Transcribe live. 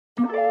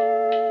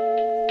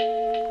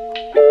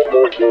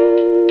Hello,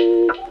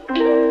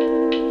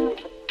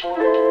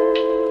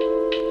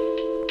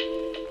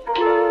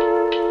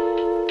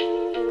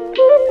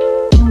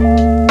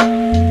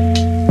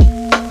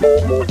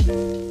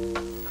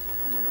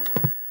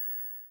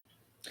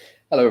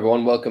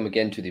 everyone. Welcome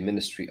again to the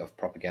Ministry of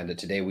Propaganda.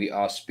 Today we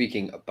are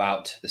speaking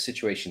about the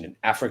situation in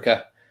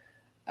Africa,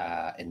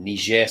 in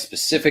Niger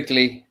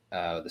specifically,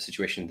 the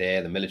situation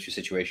there, the military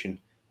situation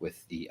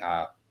with the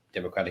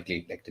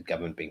democratically elected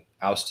government being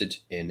ousted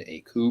in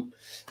a coup.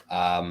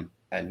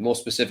 And more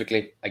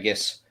specifically, I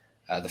guess,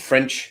 the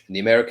French and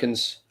the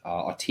Americans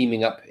are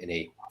teaming up in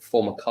a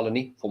former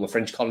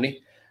French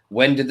colony.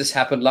 When did this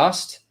happen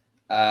last?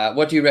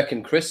 What do you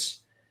reckon,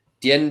 Chris?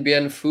 Dien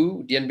Bien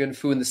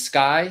Phu in the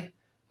sky?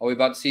 Are we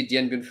about to see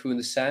Dien Bien Phu in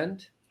the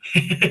sand?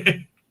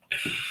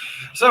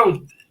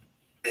 So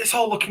it's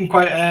all looking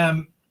quite,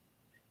 I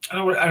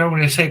don't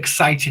want to say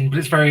exciting, but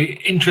it's very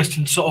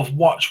interesting to sort of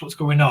watch what's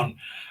going on.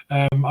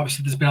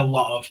 Obviously, there's been a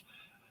lot of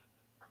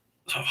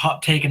sort of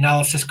hot take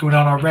analysis going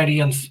on already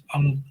on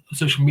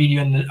social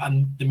media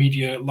and the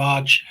media at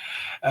large.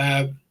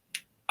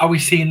 Are we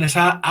seeing this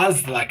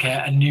as like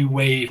a new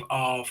wave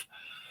of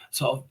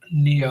sort of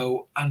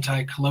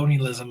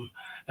neo-anti-colonialism?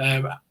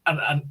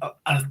 And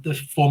the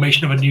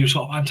formation of a new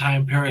sort of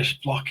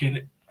anti-imperialist bloc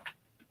in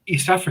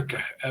West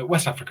Africa,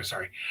 because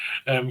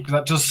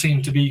that does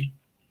seem to be,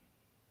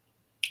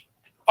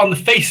 on the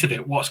face of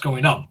it, what's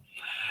going on.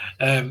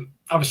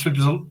 Obviously,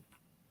 there's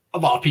a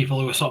lot of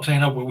people who are sort of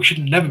saying, "Oh, well, we should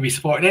never be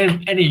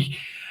supporting any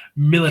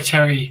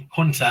military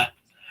junta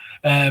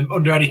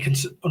under any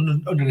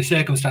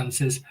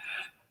circumstances."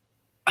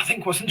 I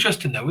think what's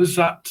interesting though is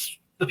that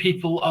the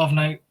people of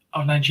Niger,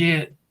 on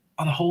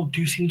the whole,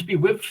 do seem to be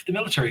with the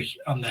military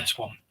on this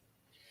one,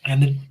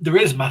 and there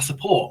is mass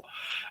support.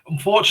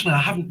 Unfortunately,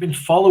 I haven't been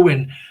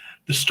following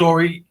the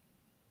story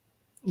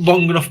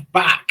long enough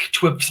back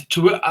to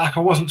like,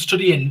 I wasn't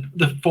studying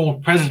the former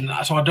president,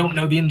 so I don't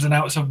know the ins and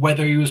outs of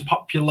whether he was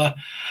popular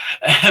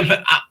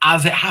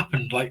as it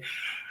happened. Like,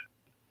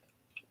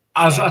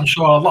 as I'm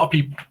sure a lot of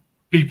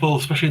people,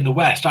 especially in the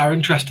West, are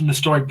interested in the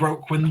story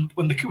broke when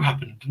the coup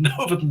happened. And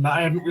other than that,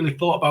 I hadn't really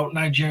thought about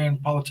Nigerian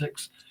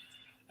politics.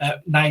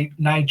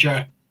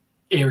 Nigerian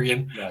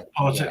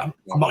politics. I'm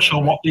not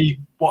sure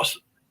what's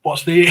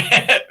the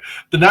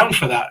the noun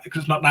for that,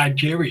 because it's not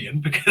Nigerian,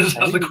 because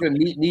that's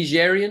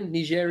Nigerian.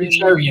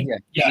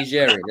 Yeah.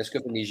 Nigerian. Let's go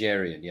for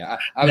Nigerian. Yeah,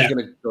 I was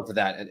going to go for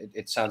that, and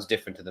it sounds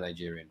different to the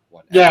Nigerian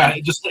one. Yeah,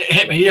 it just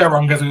hit my ear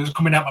wrong because it was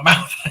coming out my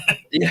mouth.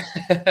 Yeah,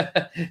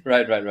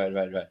 right.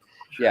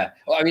 Yeah,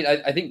 well, I mean,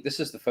 I think this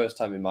is the first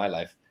time in my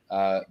life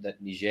that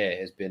Niger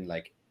has been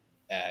like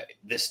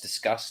this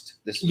discussed.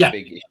 This is a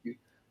big issue.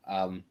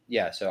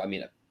 So I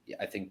mean,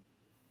 I think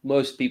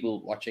most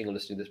people watching or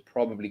listening to this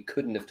probably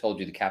couldn't have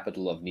told you the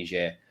capital of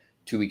Niger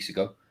 2 weeks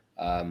ago.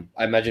 I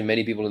imagine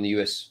many people in the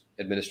U.S.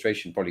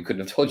 administration probably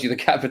couldn't have told you the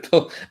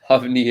capital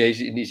of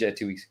Niger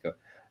 2 weeks ago.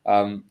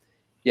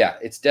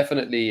 It's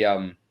definitely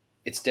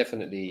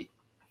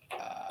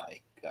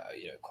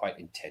quite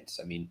intense.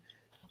 I mean,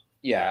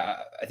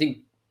 I think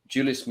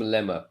Julius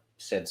Malema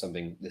said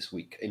something this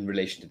week in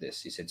relation to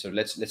this. He said, "So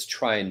let's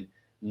try and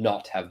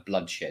not have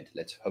bloodshed.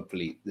 Let's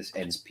hopefully this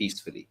ends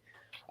peacefully."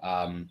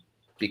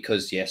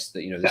 Because yes,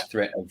 this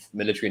threat of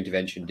military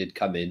intervention did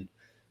come in,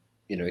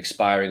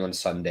 expiring on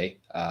Sunday.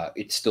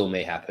 It still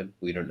may happen.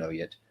 We don't know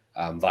yet.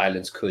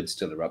 Violence could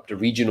still erupt. A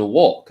regional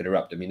war could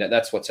erupt. I mean,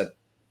 that's what's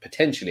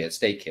potentially at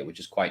stake here, which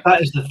is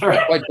that is the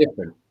threat. Quite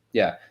different.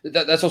 Yeah,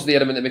 that's also the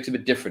element that makes it a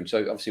bit different. So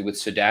obviously with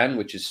Sudan,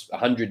 which is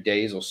 100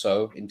 days or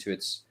so into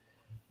its,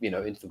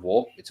 into the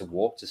war, it's a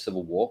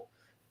civil war.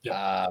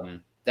 Yeah.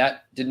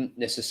 That didn't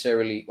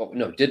necessarily,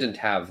 didn't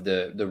have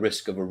the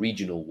risk of a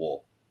regional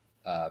war.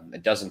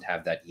 It doesn't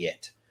have that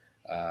yet.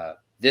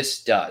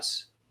 This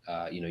does.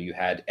 You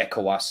had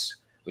ECOWAS,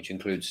 which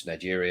includes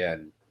Nigeria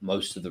and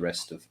most of the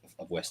rest of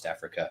West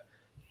Africa,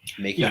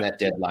 making that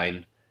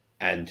deadline,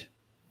 and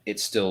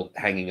it's still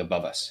hanging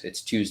above us.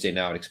 It's Tuesday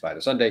now, it expired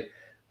on Sunday.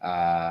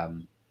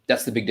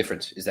 That's the big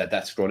difference, is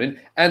that's drawn in.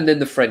 And then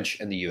the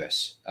French and the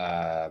US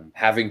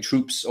having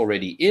troops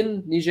already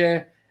in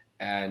Niger,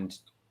 and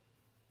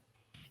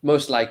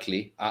most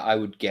likely, I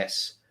would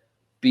guess,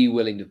 be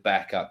willing to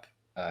back up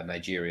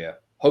Nigeria,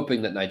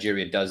 hoping that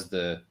Nigeria does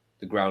the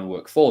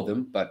groundwork for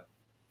them. But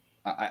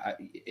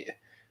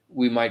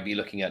we might be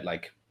looking at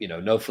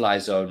no-fly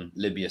zone,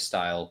 Libya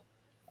style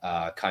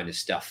kind of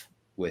stuff,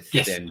 with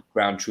then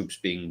ground troops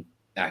being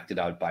acted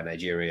out by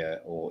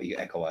Nigeria or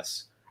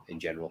ECOWAS in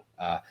general.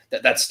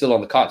 That's still on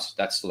the cards.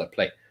 That's still at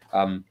play.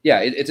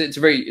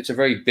 It's a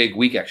very big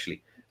week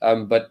actually.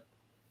 But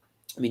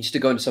I mean, just to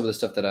go into some of the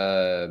stuff that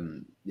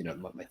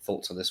my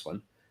thoughts on this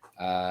one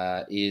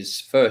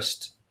is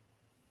first,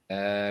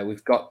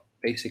 we've got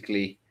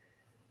basically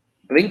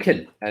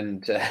Blinken,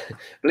 and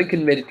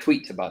Blinken made a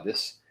tweet about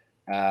this,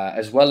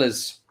 as well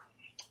as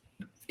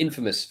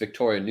infamous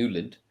Victoria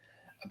Nuland,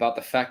 about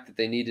the fact that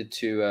they needed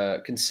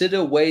to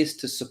consider ways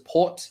to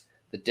support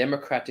the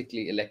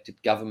democratically elected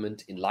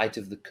government in light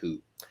of the coup.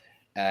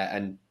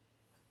 And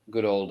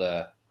good old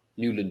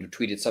Newland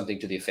tweeted something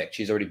to the effect.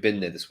 She's already been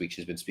there this week.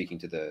 She's been speaking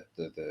to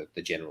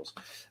the generals.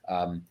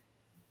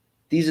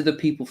 These are the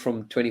people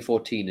from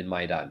 2014 in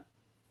Maidan,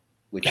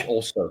 which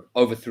also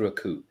overthrew a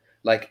coup.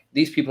 Like,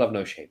 these people have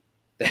no shame.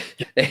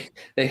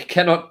 They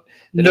cannot.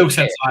 They No don't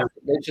sense. care.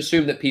 They just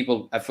assume that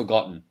people have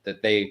forgotten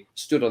that they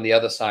stood on the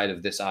other side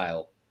of this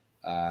aisle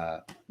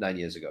 9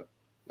 years ago,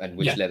 and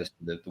which led us to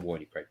the war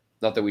in Ukraine.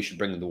 Not that we should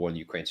bring the war in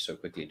Ukraine so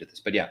quickly into this,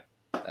 but yeah,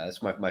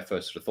 that's my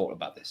first sort of thought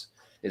about this.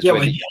 You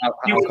went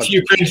to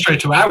Ukraine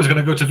straight away. I was going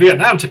to go to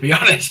Vietnam, to be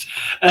honest.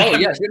 Oh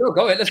yes,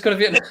 go ahead. Let's go to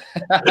Vietnam.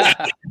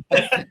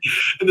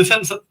 In the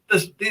sense that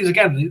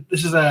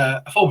this is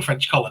a former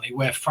French colony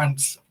where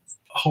France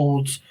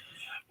holds,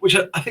 which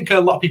I think a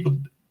lot of people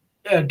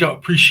don't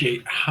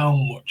appreciate how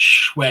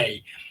much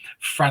sway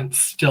France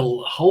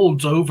still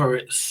holds over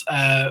its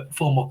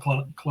former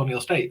colonial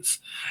states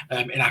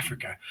in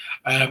Africa.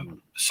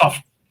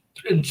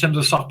 In terms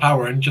of soft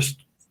power and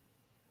just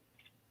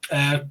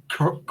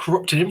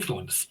corrupted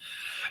influence.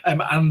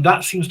 And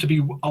that seems to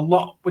be a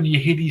lot when you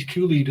hear these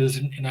coup leaders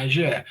in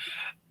Niger.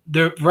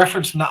 They're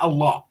referencing that a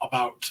lot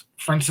about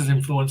France's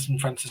influence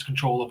and France's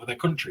control over their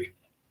country.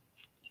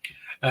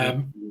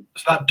 So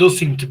that does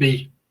seem to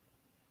be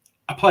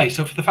a play.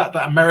 So for the fact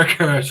that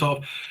America are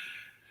sort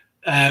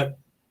of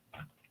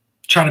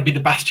trying to be the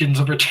bastions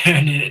of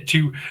returning it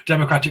to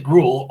democratic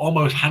rule,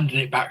 almost handing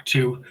it back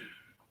to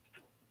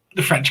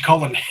the French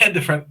colony,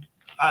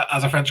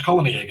 as a French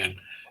colony again.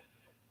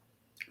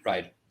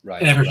 Right.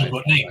 In everything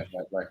but name.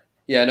 Right.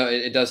 Yeah, no,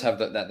 it does have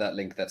that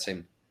link, that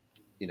same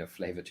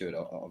flavor to it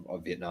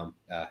of Vietnam.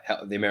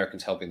 The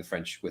Americans helping the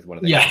French with one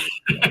of their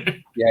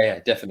yeah,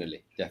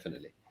 definitely.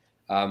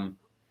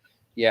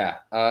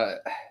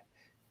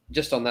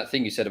 Just on that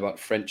thing you said about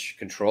French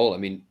control, I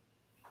mean,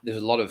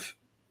 there's a lot of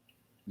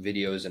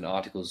videos and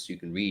articles you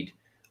can read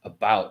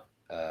about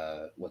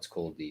what's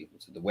called the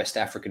West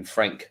African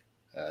franc,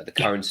 the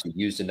currency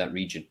used in that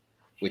region,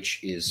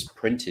 which is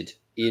printed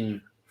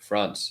in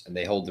France, and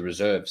they hold the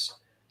reserves.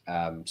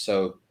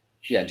 So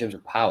in terms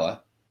of power,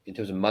 in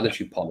terms of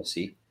monetary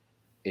policy,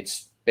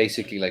 it's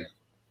basically like,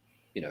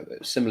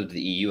 similar to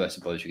the EU, I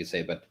suppose you could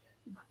say, but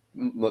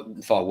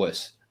far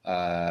worse.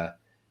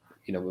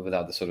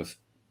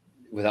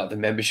 Without the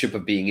membership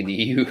of being in the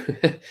EU.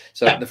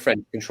 So the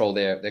French control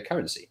their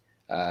currency.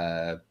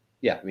 I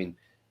mean,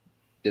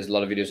 there's a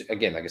lot of videos,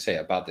 again, like I say,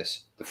 about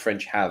this. The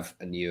French have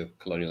a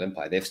neo-colonial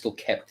empire. They've still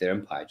kept their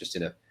empire, just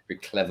in a very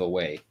clever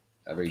way,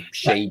 a very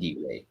shady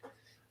way.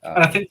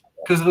 And I think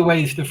because of the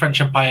way the French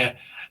Empire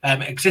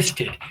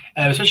existed,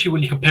 especially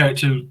when you compare it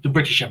to the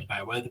British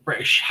Empire, where the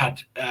British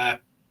had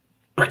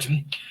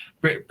Britain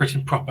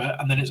proper,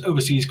 and then its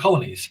overseas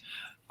colonies.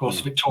 Of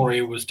course,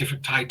 Victoria was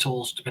different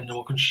titles depending on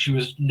what country. She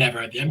was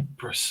never the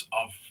Empress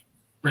of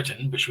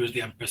Britain, but she was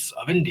the Empress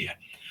of India.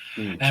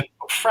 But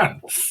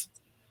France,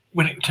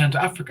 when it returned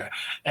to Africa,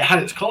 it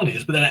had its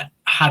colonies, but then it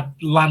had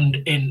land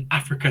in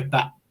Africa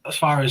that, as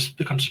far as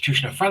the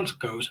Constitution of France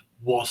goes,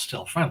 was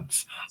still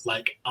France.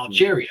 Like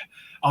Algeria.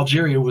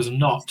 Algeria was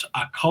not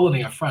a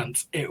colony of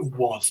France. It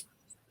was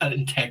an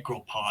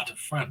integral part of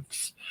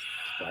France,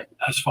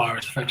 as far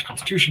as the French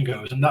Constitution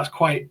goes. And that's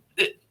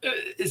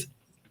it's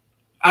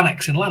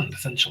annexing land,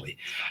 essentially.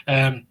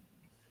 When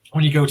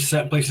you go to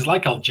certain places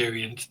like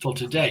Algeria, and still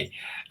today,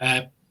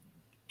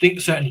 think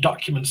certain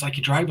documents like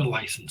your driving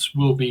license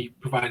will be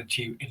provided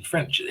to you in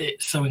French.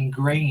 It's so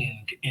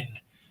ingrained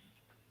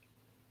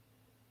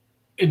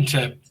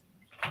into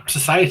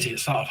society,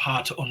 it's sort of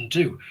hard to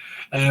undo.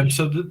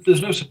 So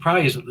there's no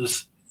surprise that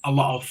there's a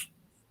lot of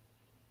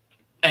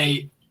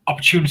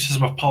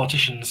opportunism of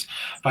politicians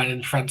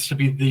finding France to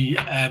be the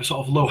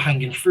sort of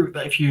low-hanging fruit,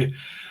 that if you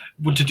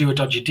want to do a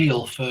dodgy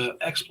deal for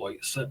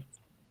exploits,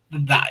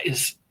 that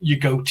is your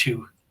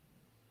go-to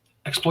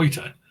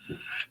exploiter,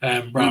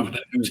 rather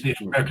than the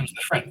Americans or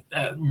the French,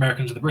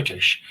 Americans or the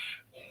British,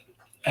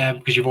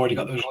 because you've already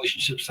got those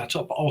relationships set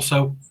up. But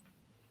also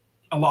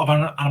a lot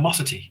of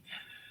animosity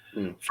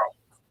from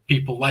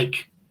people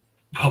like,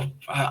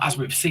 as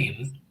we've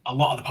seen, a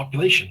lot of the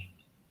population.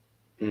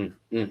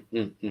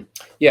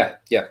 Yeah.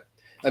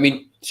 I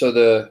mean, so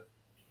the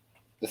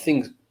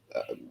things,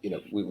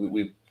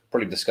 we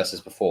probably discussed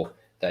this before,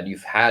 that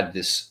you've had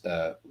this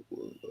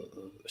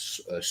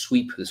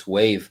sweep, this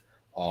wave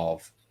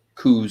of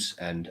coups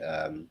and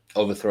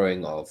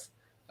overthrowing of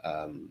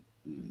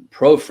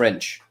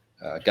pro-French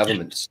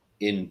governments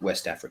in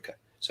West Africa.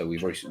 So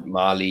we've already seen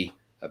Mali,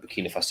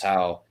 Burkina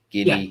Faso,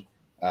 Guinea,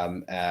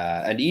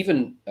 and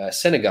even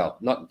Senegal.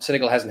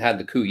 Senegal hasn't had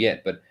the coup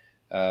yet, but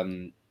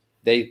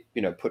they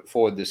put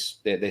forward this.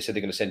 They said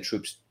they're going to send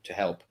troops to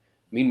help.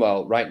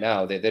 Meanwhile, right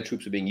now, their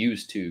troops are being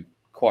used to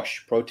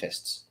quash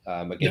protests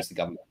against the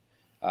government.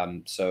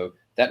 So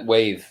that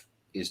wave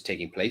is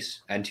taking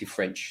place.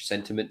 Anti-French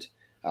sentiment.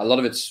 A lot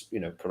of it's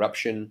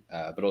corruption,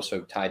 but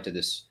also tied to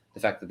the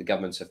fact that the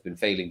governments have been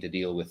failing to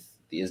deal with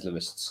the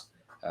Islamists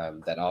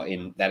that are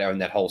in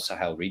that whole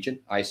Sahel region,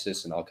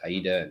 ISIS and Al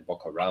Qaeda and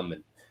Boko Haram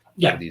and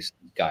these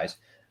guys.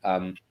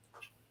 But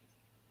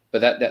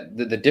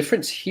the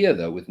difference here,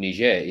 though, with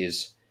Niger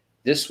is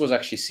this was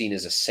actually seen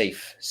as a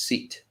safe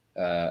seat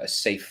a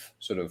safe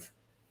sort of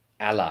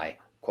ally,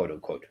 quote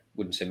unquote.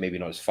 Wouldn't say maybe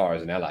not as far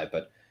as an ally,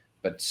 but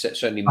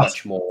certainly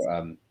much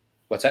more.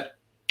 What's that?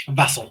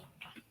 Vassal.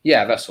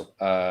 Yeah, vessel.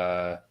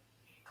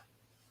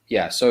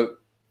 Yeah, so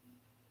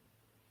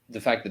the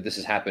fact that this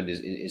has happened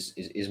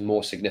is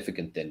more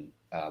significant than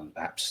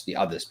perhaps the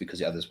others, because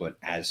the others weren't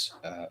as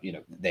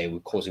they were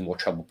causing more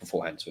trouble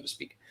beforehand, so to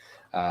speak.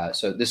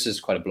 So this is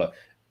quite a blow.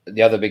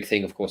 The other big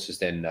thing, of course, is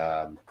then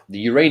the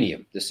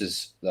uranium. This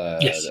is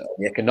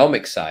the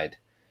economic side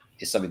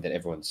is something that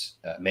everyone's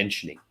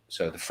mentioning.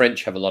 So the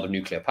French have a lot of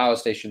nuclear power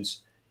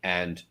stations,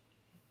 and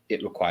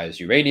it requires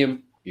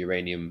uranium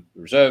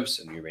reserves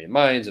and uranium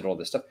mines and all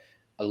this stuff.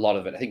 A lot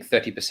of it, I think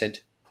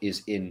 30%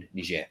 is in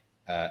Niger.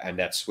 And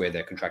that's where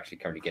they're contractually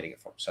currently getting it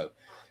from. So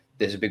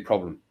there's a big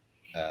problem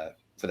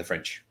for the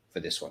French for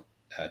this one,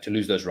 to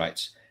lose those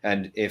rights.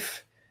 And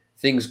if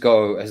things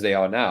go as they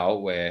are now,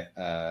 where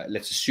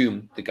let's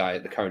assume the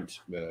current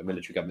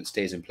military government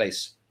stays in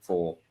place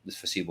for this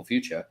foreseeable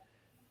future,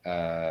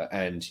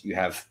 and you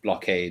have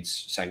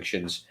blockades,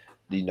 sanctions,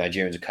 the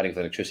Nigerians are cutting off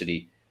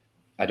electricity,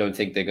 I don't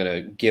think they're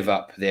going to give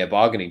up their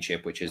bargaining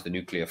chip, which is the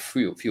nuclear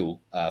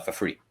fuel for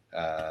free.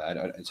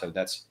 And so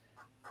that's,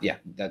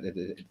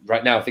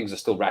 right now things are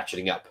still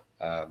ratcheting up.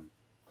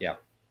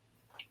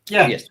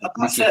 Yes,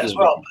 that's it as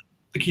well.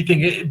 The key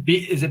thing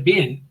is it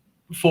being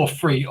for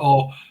free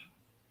or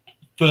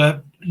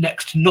for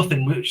next to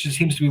nothing, which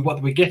seems to be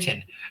what we're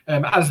getting.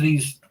 As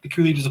the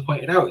coup leaders have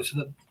pointed out, so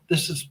that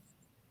this is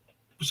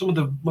some of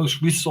the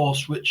most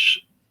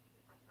resource-rich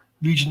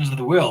regions of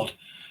the world,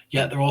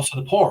 yet they're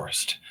also the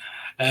poorest.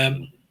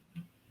 I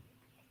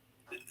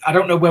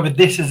don't know whether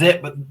this is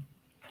it, but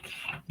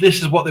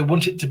this is what they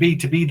want it to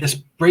be this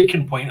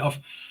breaking point of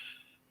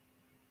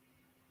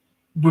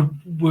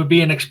we're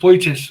being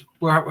exploited,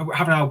 we're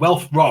having our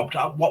wealth robbed.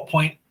 At what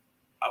point,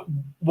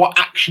 what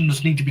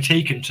actions need to be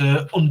taken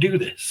to undo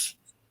this?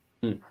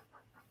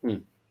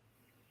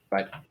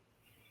 Right.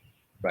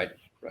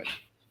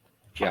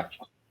 Yeah,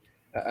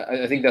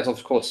 I think that's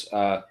of course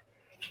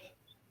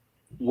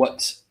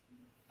what.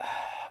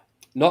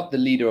 Not the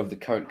leader of the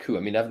current coup.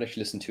 I mean, I haven't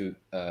actually listened to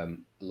a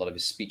lot of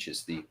his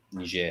speeches, the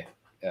Niger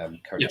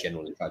current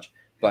general in charge,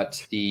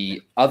 but the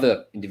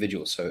other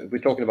individuals. So we're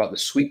talking about the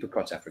sweep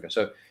across Africa.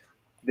 So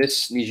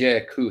this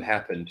Niger coup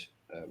happened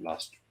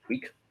last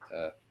week,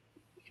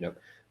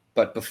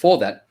 but before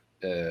that,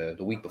 the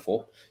week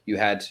before, you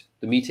had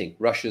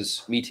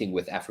Russia's meeting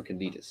with African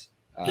leaders,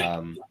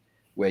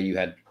 where you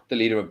had the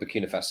leader of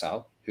Burkina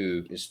Faso,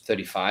 who is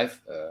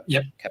 35,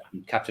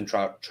 Captain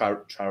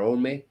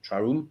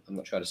Trarum, I'm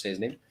not sure how to say his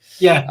name.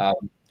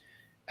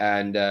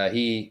 And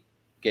he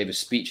gave a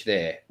speech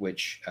there,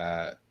 which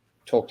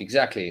talked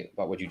exactly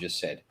about what you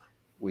just said.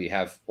 We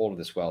have all of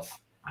this wealth,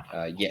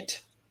 yet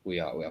we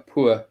are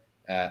poor,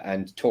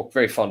 and talked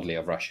very fondly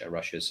of Russia.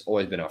 Russia's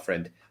always been our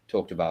friend.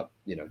 Talked about,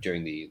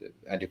 during the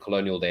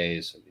anti-colonial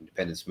days, and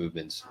independence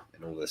movements,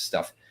 and all this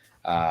stuff.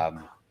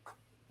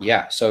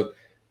 So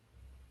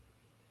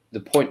the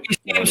point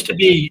he seems to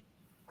be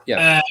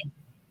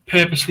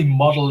purposely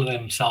modeling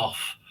himself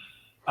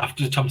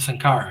after Tom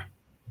Sankara.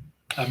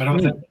 I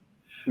don't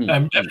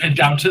think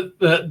down to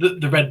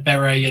the red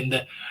beret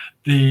and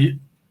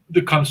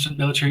the constant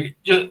military.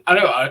 I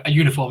know a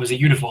uniform is a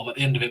uniform at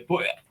the end of it,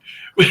 but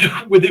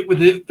with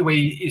the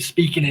way he's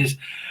speaking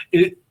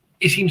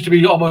it seems to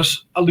be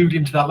almost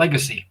alluding to that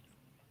legacy.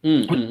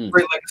 Great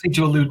legacy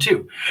to allude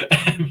to.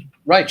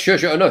 Right. Sure.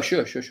 Oh, no.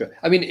 Sure.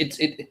 I mean,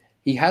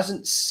 he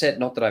hasn't said,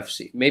 not that I've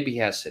seen, maybe he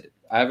has said it.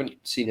 I haven't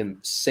seen him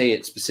say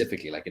it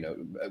specifically, like,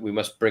 we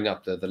must bring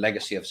up the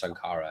legacy of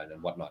Sankara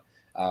and whatnot.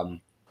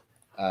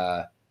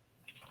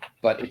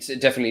 But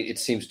it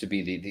seems to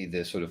be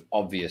the sort of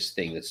obvious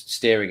thing that's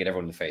staring at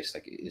everyone in the face.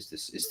 Like, is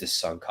this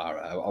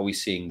Sankara? Are we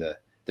seeing the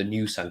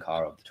new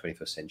Sankara of the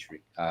 21st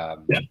century?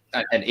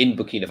 And in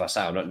Burkina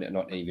Faso,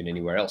 not even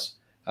anywhere else.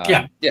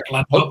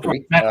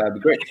 Hopefully, be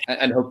great.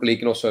 And hopefully he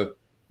can also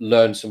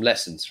learn some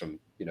lessons from,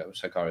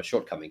 Sankara's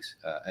shortcomings,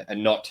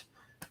 and not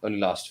only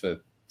last for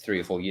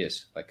 3 or 4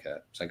 years like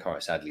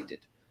Sankara sadly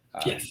did.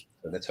 So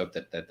let's hope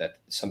that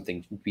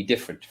something would be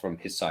different from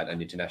his side and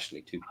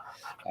internationally too.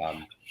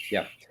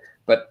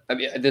 But I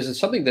mean, there's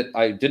something that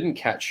I didn't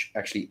catch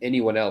actually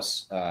anyone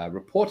else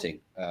reporting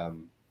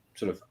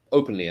sort of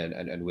openly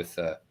and with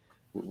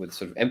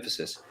sort of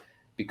emphasis,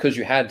 because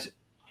you had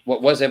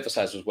what was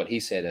emphasized was what he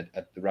said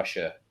at the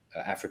Russia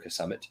Africa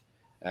summit,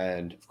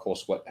 and of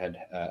course what had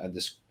and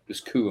this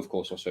coup of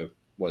course also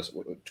was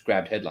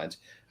grabbed headlines.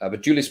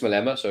 But Julius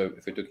Malema, so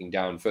if we're looking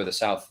down further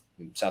south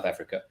in South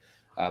Africa,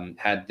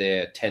 had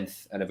their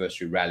 10th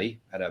anniversary rally,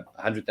 had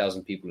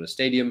 100,000 people in a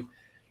stadium.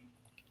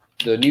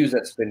 The news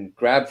that's been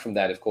grabbed from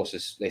that, of course,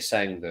 is they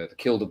sang the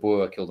Kill the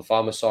Boer, Kill the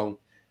Farmer song.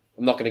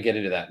 I'm not going to get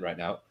into that right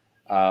now.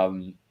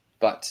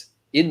 But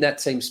in that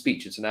same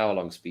speech, it's an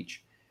hour-long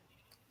speech,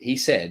 he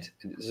said,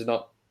 and this is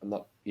not, I'm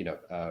not,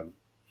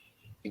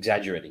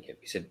 exaggerating him.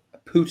 He said,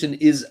 Putin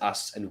is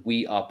us and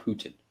we are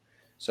Putin.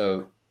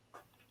 So,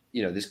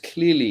 there's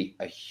clearly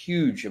a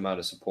huge amount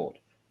of support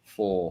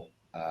for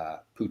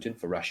Putin,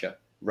 for Russia,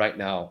 right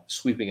now,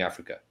 sweeping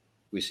Africa.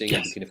 We're seeing it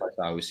in Burkina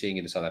Faso. We're seeing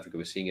it in South Africa.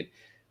 We're seeing it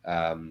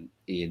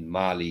in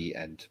Mali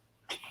and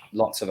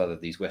lots of other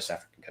these West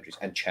African countries,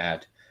 and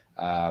Chad.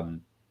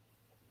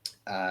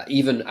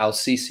 Even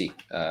Al-Sisi,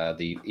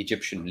 the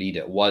Egyptian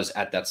leader, was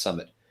at that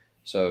summit.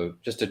 So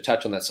just to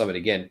touch on that summit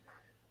again,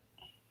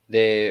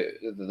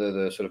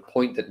 the sort of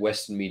point that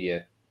Western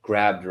media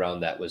grabbed around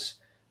that was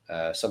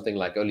something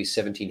like only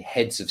 17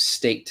 heads of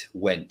state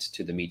went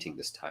to the meeting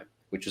this time,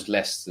 which was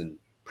less than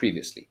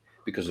previously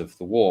because of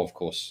the war. Of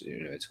course,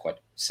 it's quite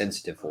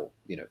sensitive, or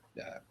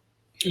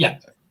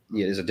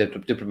there's a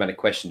diplomatic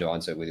question to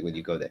answer when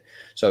you go there.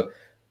 So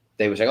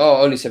they were saying, oh,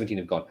 only 17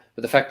 have gone.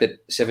 But the fact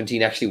that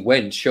 17 actually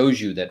went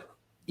shows you that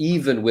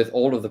even with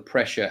all of the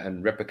pressure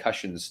and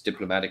repercussions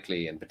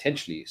diplomatically and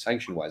potentially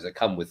sanction-wise that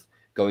come with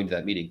going to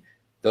that meeting,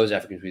 those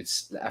African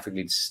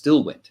leaders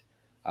still went.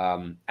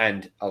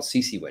 And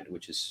Al-Sisi went,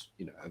 which is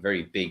a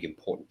very big,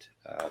 important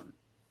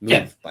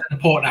move.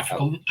 Important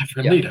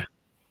African leader.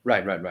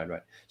 Right.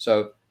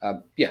 So,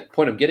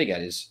 point I'm getting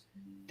at is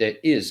there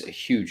is a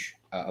huge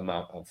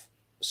amount of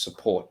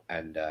support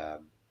and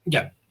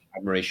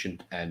admiration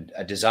and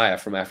a desire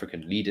from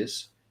African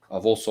leaders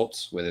of all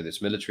sorts, whether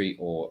it's military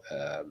or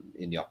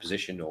in the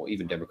opposition or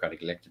even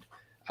democratic elected,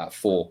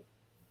 for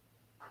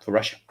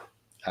Russia.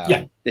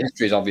 The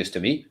history is obvious to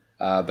me,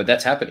 but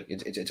that's happening.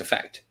 It's a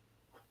fact.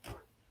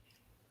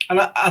 And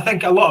I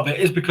think a lot of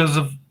it is because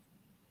of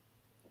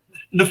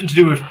nothing to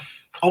do with,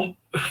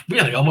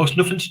 really almost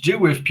nothing to do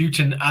with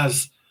Putin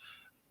as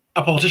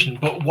a politician,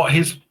 but what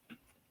his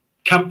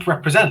camp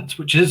represents,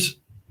 which is,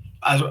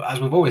 as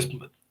we've always,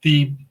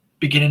 the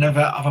beginning of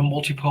a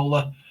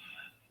multipolar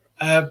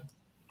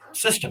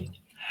system.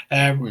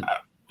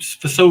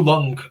 For so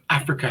long,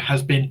 Africa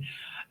has been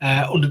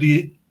under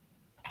the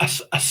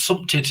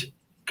assumpted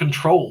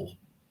control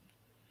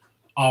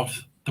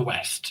of the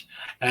West,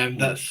 and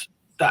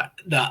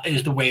that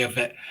is the way of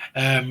it.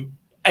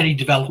 Any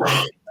development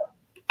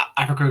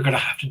Africa are going to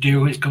have to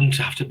do is going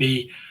to have to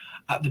be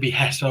at the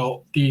behest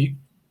or the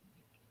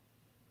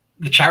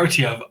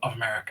charity of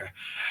America.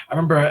 I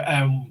remember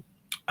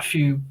a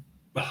few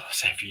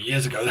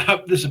years ago,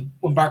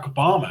 when Barack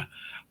Obama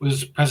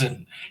was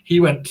president, he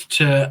went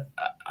to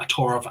a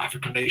tour of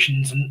African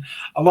nations, and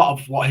a lot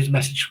of what his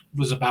message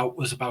was about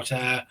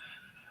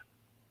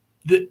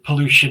the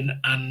pollution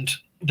and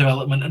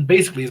development. And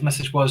basically his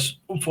message was,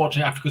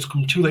 unfortunately, Africa's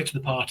come too late to the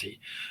party.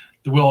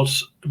 The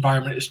world's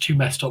environment is too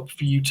messed up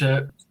for you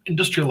to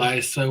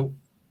industrialize, so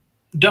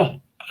don't.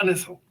 And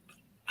it's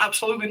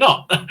absolutely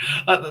not.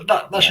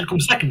 That should come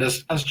second,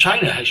 as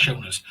China has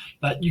shown us,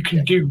 that you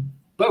can do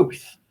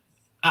both.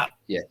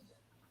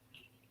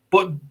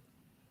 But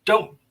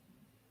don't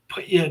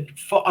put your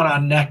foot on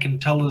our neck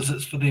and tell us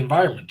it's for the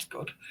environment's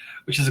good,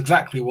 which is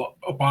exactly what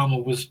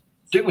Obama was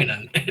doing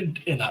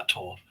in that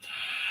tour.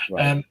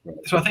 Right.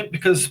 So I think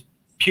because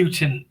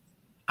Putin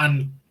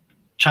and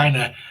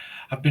China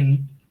have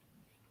been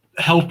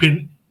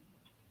helping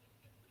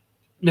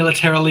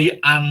militarily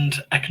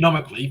and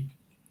economically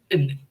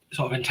in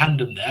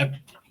tandem there,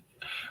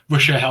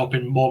 Russia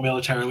helping more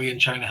militarily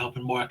and China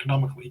helping more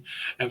economically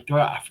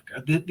throughout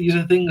Africa. These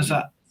are things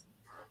that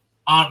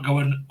aren't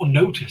going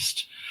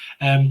unnoticed.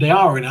 They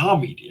are in our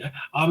media.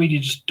 Our media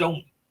just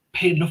don't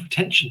pay enough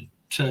attention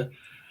to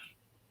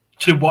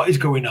what is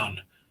going on.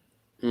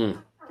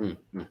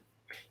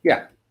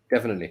 Yeah,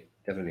 definitely.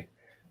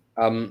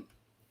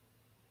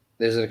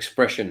 There's an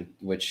expression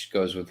which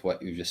goes with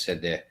what you just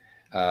said there.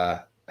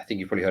 I think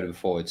you've probably heard it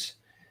before. It's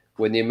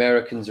when the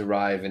Americans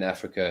arrive in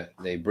Africa,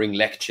 they bring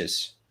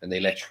lectures and they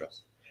lecture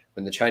us.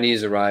 When the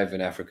Chinese arrive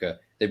in Africa,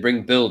 they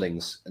bring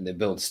buildings and they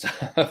build stuff.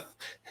 That's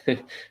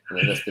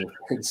the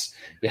difference.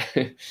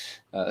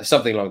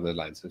 Something along those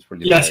lines. It's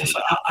pretty. Yes,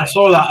 I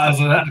saw that as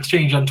an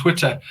exchange on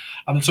Twitter,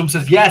 and someone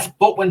says, "Yes,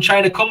 but when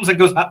China comes and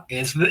goes,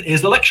 here's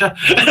the lecture."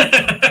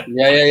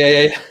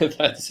 Yeah.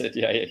 That's it.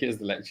 Yeah. Here's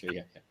the lecture.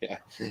 Yeah.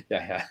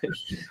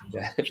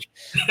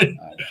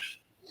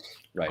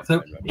 Right.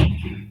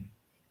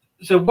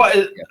 So what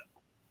is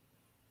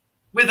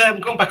with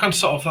going back on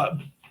sort of like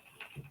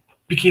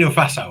Burkina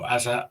Faso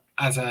as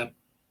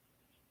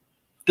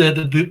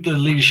the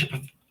leadership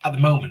at the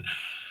moment,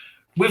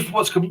 with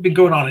what's been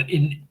going on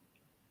in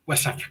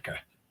West Africa,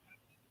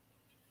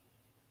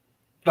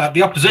 that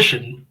the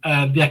opposition,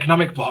 the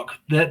economic bloc,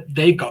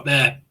 they've got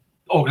their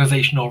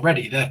organization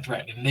already. They're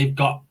threatening. They've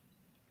got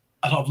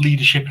a lot of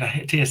leadership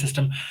and a tier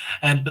system,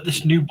 but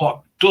this new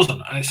bloc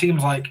doesn't. And it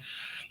seems like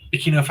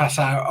Burkina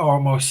Faso are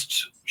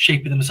almost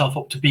shaping themselves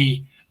up to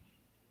be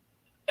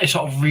a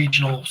sort of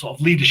regional sort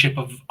of leadership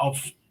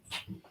of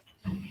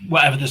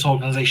whatever this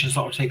organization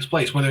sort of takes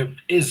place, whether it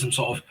is some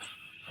sort of,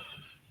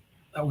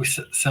 we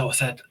sort of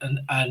said,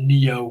 a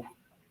neo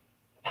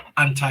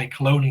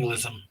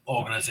anti-colonialism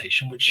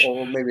organization,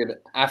 or maybe an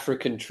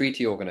African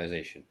treaty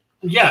organization.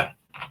 Yeah.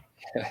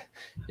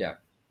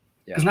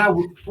 Because now,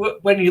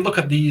 when you look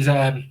at these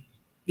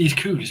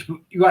coups,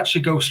 you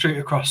actually go straight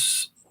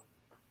across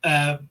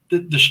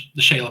the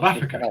shale of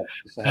Africa.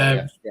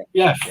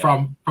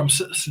 From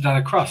Sudan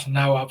across, and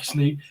now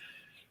obviously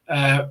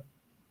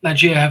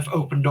Nigeria have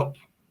opened up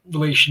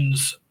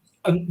relations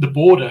the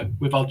border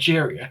with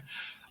Algeria.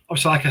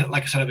 Obviously,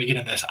 like I said at the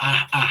beginning of this,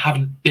 I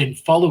haven't been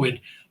following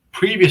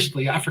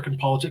previously African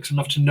politics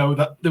enough to know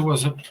that there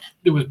was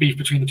beef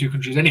between the two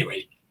countries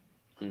anyway.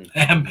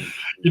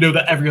 You know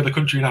that every other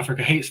country in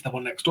Africa hates the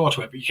one next door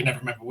to it, but you can never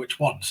remember which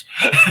ones.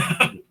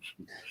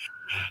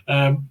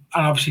 And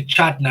obviously,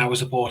 Chad now is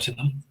supporting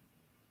them,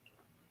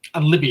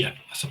 and Libya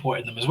are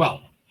supporting them as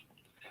well.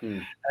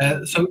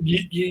 So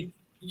you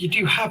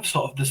do have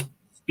sort of this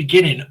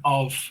beginning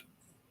of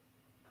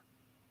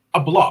a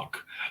bloc,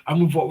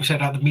 and with what we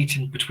said at the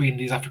meeting between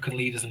these African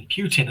leaders and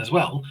Putin as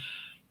well,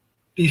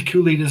 these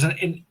coup leaders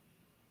in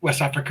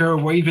West Africa are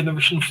waving the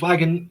Russian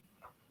flag and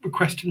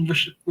requesting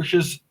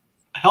Russia's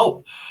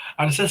help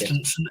and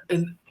assistance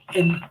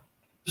in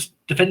just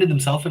defending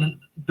themselves and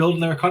building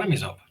their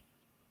economies up.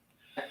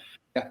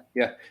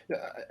 Yeah.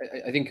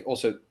 I think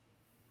also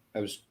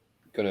I was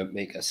going to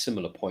make a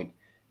similar point,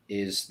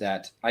 is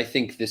that I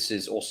think this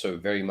is also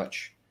very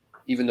much,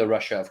 even though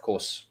Russia, of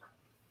course,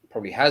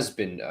 probably has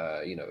been,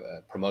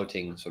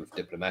 promoting sort of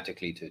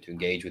diplomatically to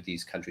engage with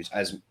these countries,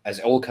 as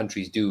all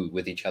countries do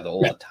with each other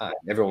all the time.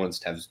 Everyone wants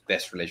to have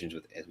best relations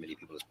with as many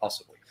people as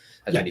possible,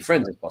 as many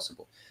friends as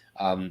possible.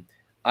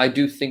 I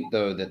do think,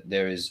 though, that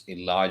there is a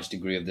large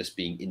degree of this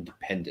being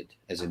independent,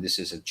 as in this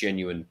is a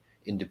genuine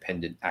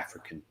independent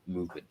African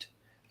movement.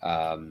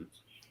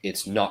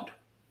 It's not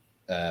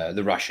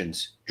the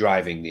Russians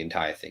driving the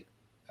entire thing.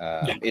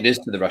 It is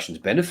to the Russians'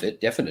 benefit,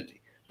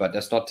 definitely, but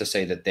that's not to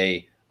say that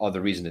they are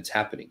the reason it's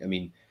happening. I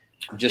mean,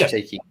 just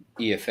taking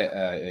Julius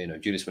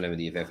Malema,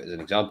 the EFF, as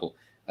an example,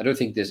 I don't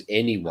think there's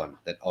anyone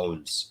that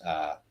owns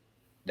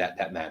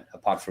that man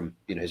apart from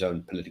his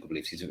own political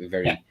beliefs. He's a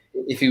very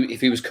if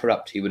he was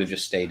corrupt, he would have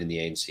just stayed in the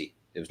ANC.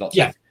 There was lots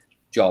of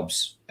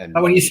jobs.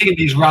 But when you see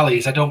these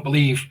rallies, I don't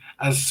believe,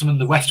 as some in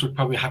the West would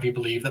probably have you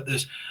believe, that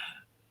there's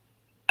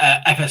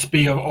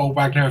FSB or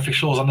Wagner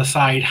officials on the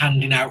side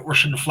handing out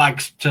Russian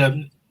flags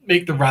to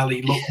make the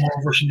rally look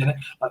more Russian than it.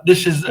 Like,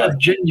 this is a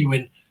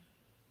genuine.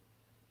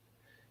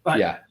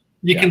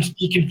 You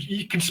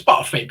can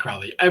spot a fake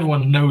rally.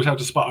 Everyone knows how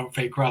to spot a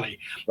fake rally.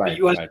 But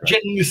you are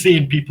genuinely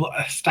seeing people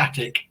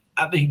ecstatic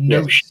at the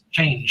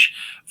change,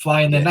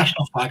 flying their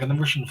national flag and the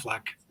Russian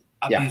flag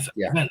at these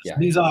events.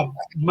 These are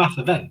mass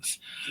events.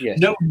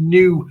 No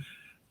new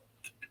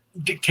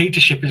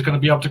dictatorship is going to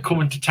be able to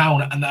come into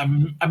town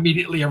and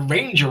immediately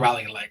arrange a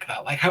rally like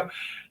that. Like how,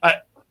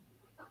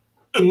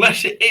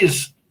 unless it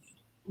is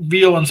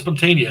real and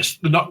spontaneous,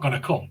 they're not going to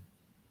come.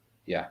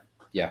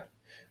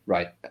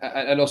 Right.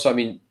 And also, I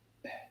mean,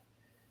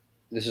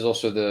 this is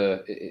also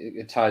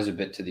it ties a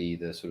bit to the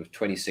sort of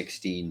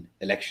 2016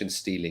 election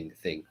stealing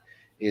thing.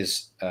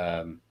 Is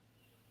of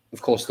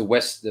course the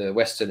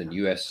Western and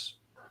US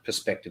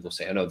perspective will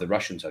say, oh no, the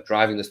Russians are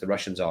driving this. The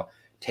Russians are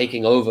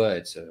taking over.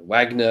 It's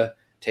Wagner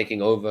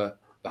taking over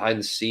behind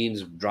the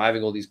scenes,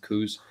 driving all these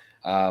coups,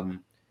 and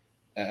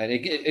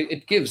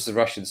it gives the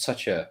Russians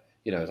such a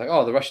it's like,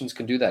 oh, the Russians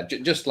can do that,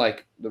 just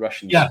like the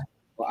Russians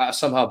are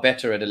somehow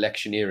better at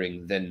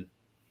electioneering than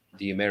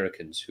the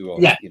Americans, who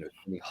are spending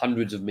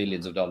hundreds of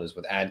millions of dollars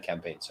with ad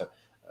campaigns. So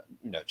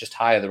just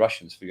hire the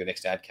Russians for your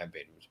next ad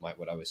campaign, which is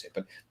what I would say.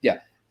 But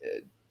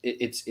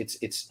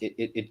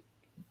it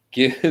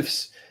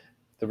gives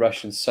the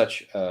Russians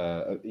such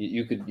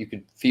you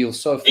could feel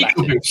so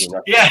flattered.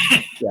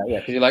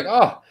 Because you're like,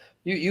 oh,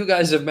 you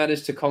guys have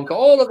managed to conquer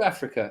all of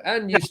Africa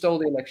and you stole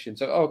the election.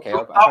 So okay,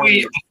 are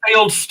we a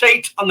failed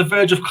state on the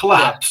verge of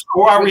collapse,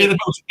 or are we the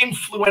most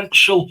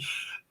influential,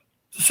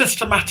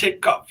 systematic,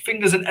 got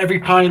fingers in every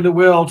pie in the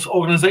world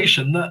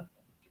organization that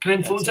can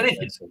influence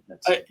anything?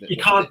 You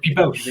can't be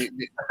both.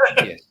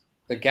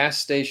 The gas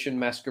station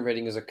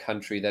masquerading as a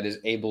country that is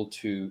able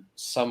to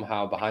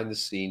somehow behind the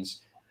scenes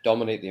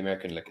dominate the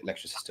American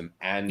election system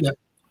and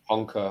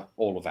conquer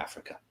all of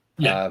Africa.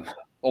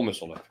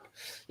 Almost all of Africa.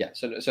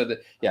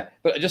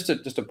 But just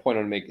a point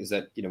I want to make is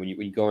that when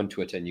you go on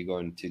Twitter and you go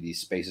into these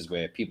spaces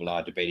where people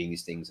are debating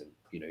these things, and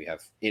you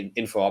have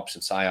info ops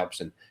and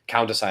psyops and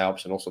counter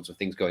psyops and all sorts of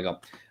things going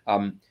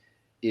on,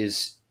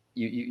 is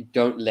you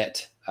don't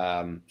let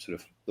sort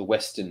of the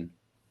Western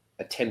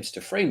attempts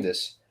to frame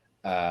this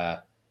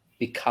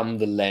become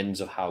the lens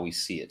of how we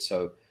see it.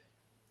 So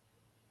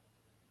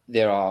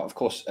there are, of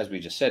course, as we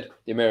just said,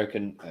 the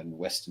American and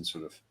Western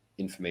sort of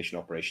information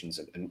operations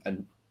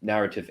and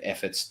narrative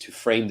efforts to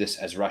frame this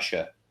as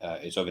Russia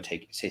is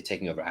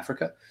taking over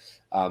Africa.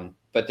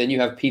 But then you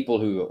have people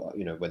who,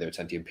 whether it's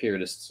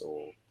anti-imperialists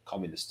or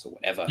communists or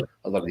whatever,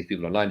 a lot of these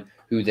people online,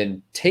 who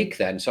then take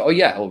that and say,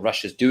 oh,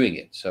 Russia's doing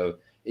it. So,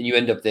 and you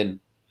end up then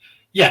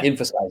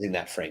emphasizing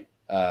that frame.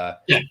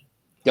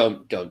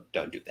 Don't do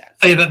that.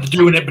 Say that they're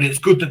doing it, but it's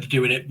good that they're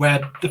doing it, where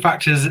the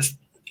fact is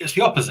it's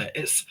the opposite.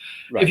 It's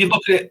if you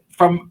look at it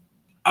from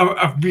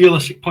a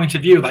realistic point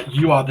of view, that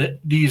you are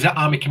these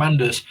army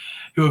commanders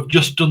who have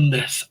just done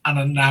this and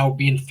are now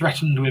being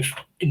threatened with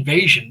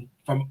invasion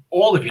from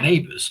all of your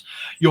neighbors,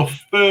 your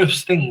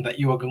first thing that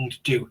you are going to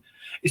do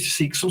is to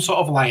seek some sort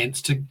of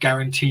alliance to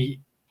guarantee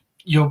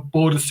your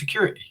border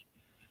security.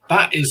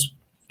 That is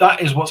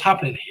what's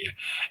happening here.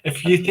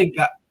 If you think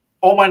that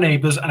all my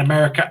neighbors and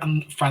America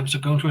and France are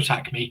going to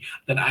attack me,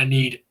 then I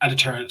need a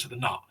deterrent to the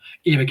not.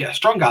 Either get a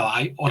strong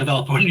ally or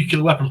develop a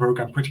nuclear weapon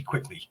program pretty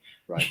quickly.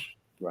 Right.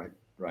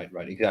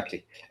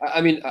 Exactly.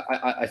 I mean,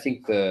 I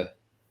think in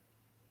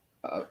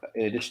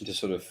addition to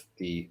sort of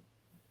the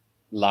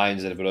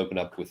lines that have been opened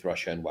up with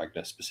Russia and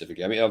Wagner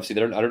specifically, I mean,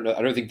 obviously, I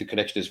don't think the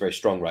connection is very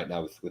strong right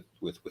now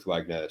with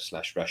Wagner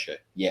 / Russia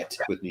yet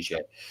with Niger,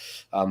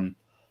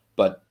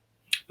 but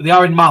they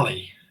are in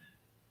Mali.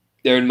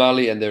 They're in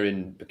Mali and they're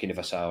in Burkina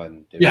Faso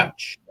and they're in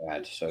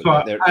Chad. So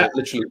they're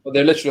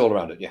literally all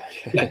around it. Yeah.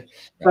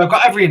 So I've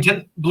got every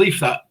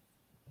belief that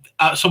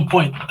at some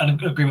point an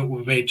agreement will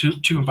be made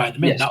to invite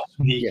them in.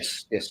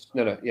 Yes.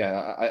 No.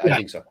 Yeah, I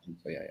think so.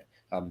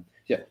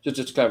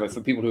 Just to clarify,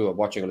 for people who are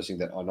watching or listening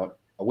that are not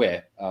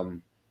aware,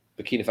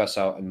 Burkina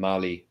Faso and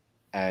Mali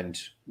and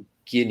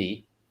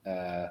Guinea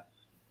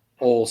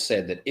all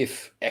said that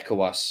if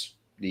ECOWAS,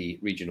 the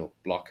regional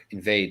bloc,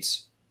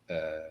 invades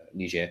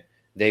Niger,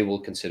 they will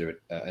consider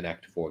it an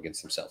act of war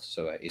against themselves.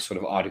 So a sort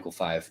of Article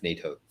 5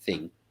 NATO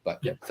thing,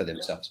 but for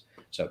themselves.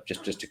 So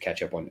just to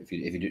catch up on if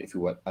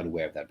you were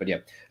unaware of that. But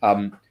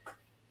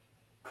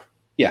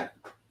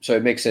so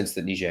it makes sense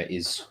that Niger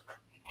is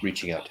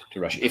reaching out to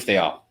Russia if they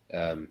are,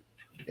 and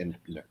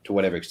to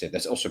whatever extent.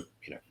 That's also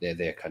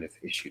their kind of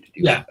issue to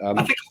deal with.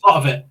 I think a lot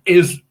of it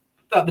is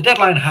that the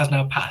deadline has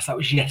now passed. That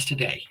was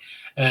yesterday.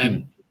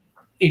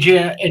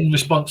 Niger, in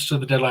response to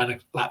the deadline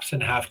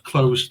lapsing, have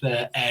closed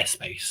their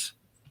airspace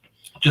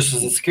just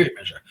as a security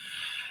measure.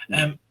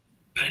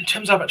 But in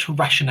terms of actual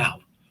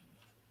rationale,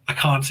 I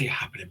can't see it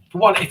happening. For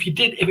one, if it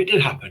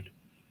did happen,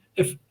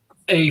 if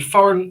a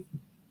foreign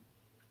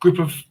group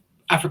of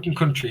African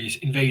countries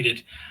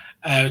invaded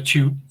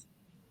to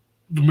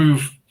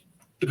remove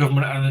the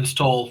government and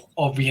install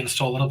or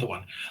reinstall another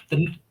one,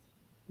 then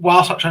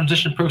whilst that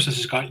transition process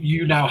is going,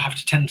 you now have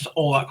to tend to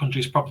all that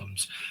country's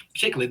problems,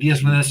 particularly the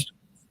Islamist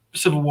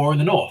civil war in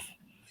the north.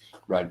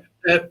 Right.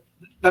 That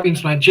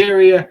means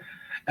Nigeria,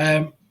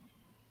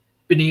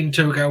 Benin,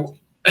 Togo,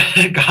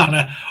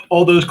 Ghana,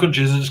 all those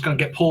countries are just going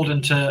to get pulled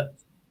into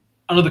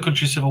another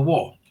country's civil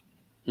war,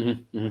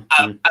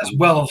 as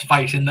well as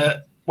fighting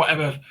the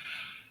whatever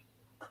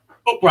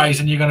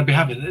uprising you're going to be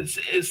having.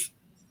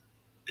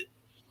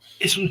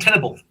 It's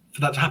untenable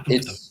for that to happen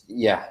to them.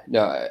 Yeah,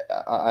 no,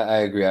 I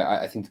agree.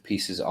 I think the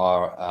pieces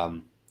are,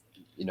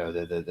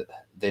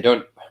 they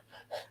don't.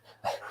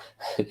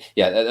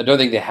 I don't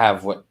think they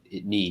have what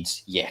it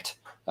needs yet,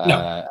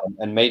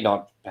 and may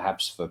not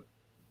perhaps for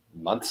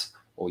months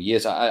or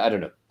years. I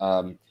don't know.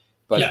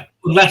 But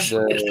less.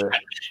 I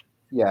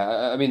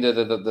mean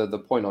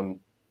the point on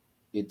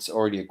it's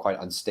already quite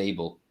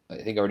unstable. I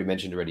think I already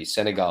mentioned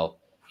Senegal,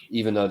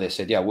 even though they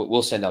said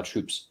we'll send our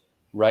troops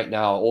right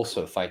now,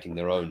 also fighting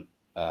their own.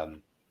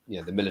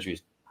 The military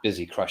is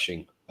busy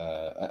crushing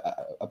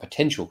a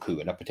potential coup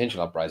and a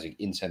potential uprising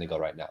in Senegal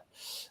right now.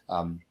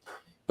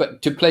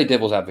 But to play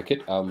devil's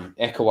advocate,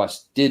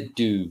 ECOWAS did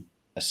do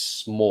a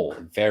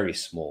very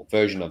small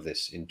version of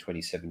this in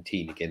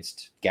 2017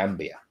 against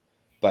Gambia.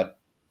 But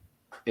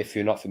if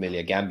you're not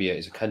familiar, Gambia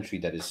is a country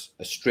that is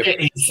a strip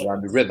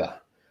around the river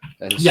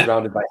and is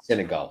surrounded by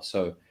Senegal.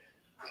 So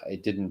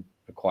it didn't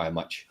require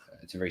much.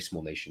 It's a very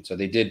small nation. So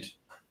they did,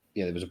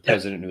 there was a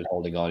president who was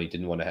holding on. He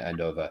didn't want to hand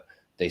over.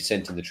 They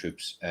sent in the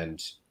troops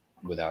and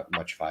without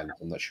much violence.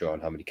 I'm not sure on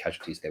how many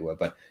casualties there were,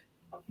 but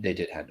they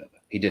did hand over.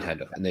 He did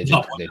hand over. And they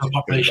not did. The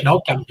population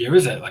of Gambia,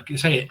 is it? Like you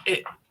say,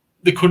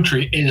 the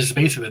country is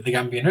basically the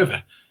Gambian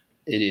River.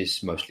 It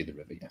is mostly the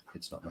river,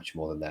 It's not much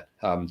more than that.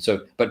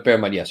 But bear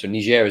in mind, so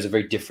Niger is a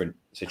very different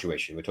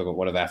situation. We're talking about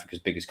one of Africa's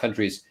biggest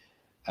countries,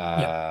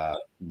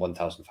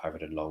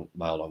 1,500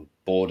 mile long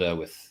border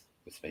with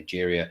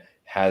Nigeria,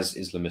 has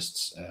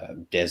Islamists,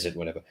 desert,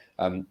 whatever.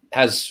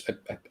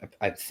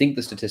 I think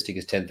the statistic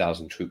is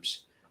 10,000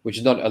 troops, which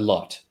is not a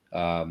lot,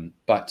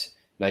 but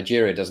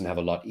Nigeria doesn't have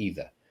a lot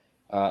either.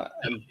 I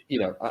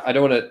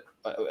don't want to.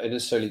 I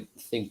necessarily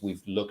think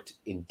we've looked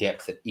in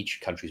depth at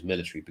each country's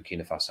military,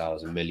 Burkina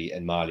Faso's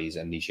and Mali's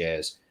and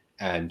Niger's,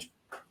 and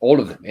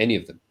all of them, any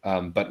of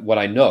them. But what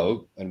I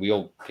know, and we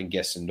all can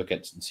guess and look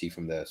at and see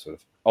from the sort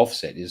of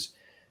offset, is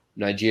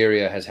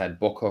Nigeria has had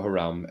Boko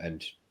Haram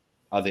and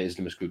other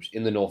Islamist groups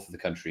in the north of the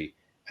country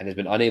and has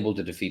been unable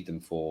to defeat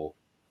them for,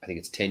 I think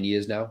it's 10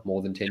 years now,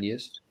 more than 10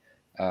 years.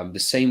 The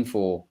same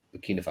for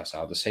Burkina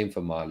Faso, the same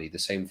for Mali, the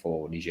same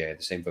for Niger,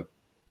 the same for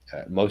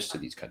most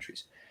of these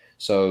countries.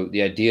 So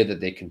the idea that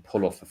they can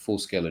pull off a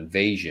full-scale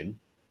invasion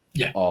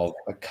of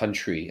another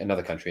country,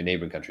 a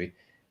neighboring country,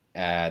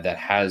 that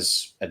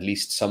has at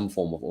least some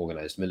form of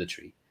organized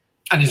military,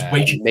 and is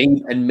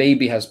waiting, and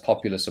maybe has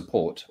popular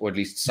support, or at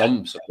least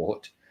some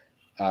support,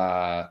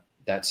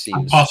 that seems,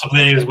 and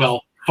possibly as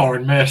well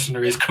foreign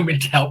mercenaries coming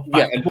to help.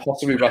 And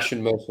possibly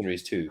Russian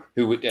mercenaries too,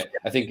 who would.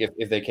 I think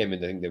if they came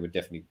in, I think they would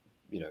definitely,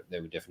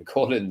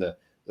 call in the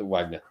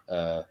Wagner.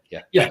 I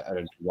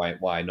don't know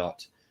why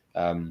not.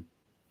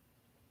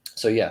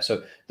 So if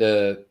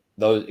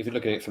you're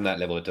looking at it from that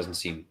level, it doesn't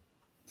seem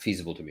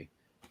feasible to me.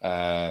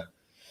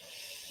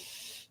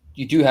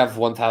 You do have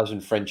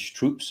 1,000 French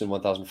troops and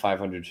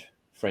 1,500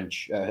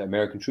 French,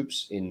 American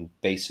troops in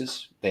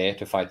bases there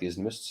to fight the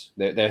Islamists.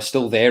 They're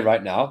still there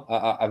right now.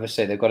 I must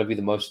say they've got to be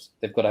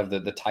they've got to have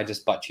the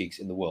tightest butt cheeks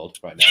in the world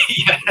right now.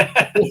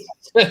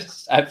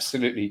 Yes.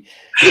 Absolutely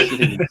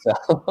shitting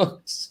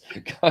themselves.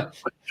 God.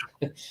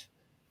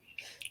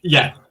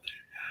 Yeah.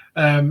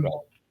 Right.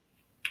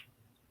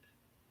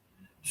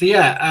 So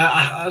yeah,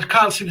 I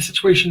can't see the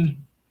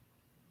situation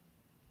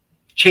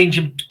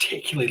changing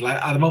particularly.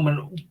 Like at the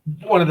moment,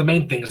 one of the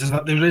main things is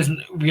that there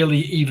isn't really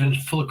even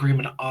full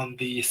agreement on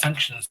the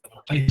sanctions that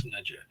were placed in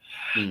Niger.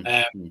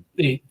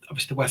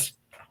 Obviously the West,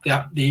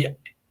 the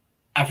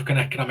African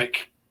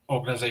Economic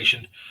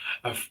Organization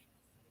have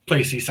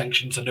placed these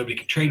sanctions, and nobody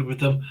can trade with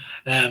them.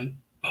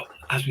 But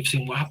as we've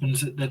seen, what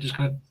happens, they're just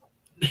kind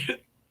of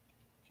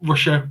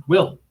Russia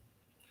will,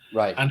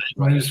 Right, and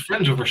everyone who's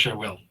friends with Russia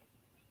will.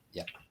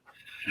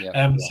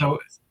 Yeah. So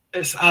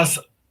it's as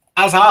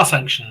our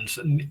sanctions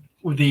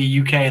with the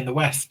UK and the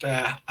West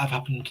have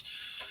happened,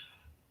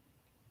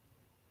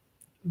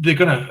 they're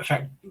going to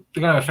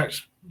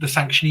affect the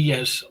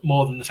sanctionees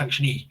more than the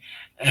sanctionee.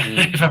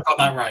 If I've got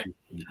that right.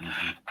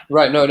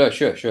 Right. No.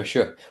 Sure.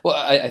 Well,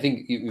 I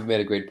think you've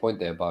made a great point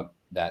there about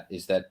that.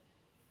 Is that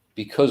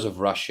because of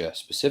Russia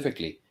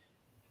specifically,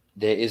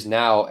 there is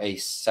now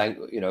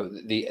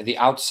the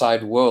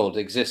outside world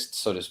exists,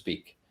 so to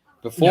speak.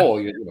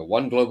 Before,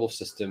 one global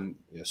system,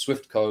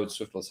 Swift code,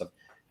 Swift all stuff,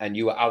 and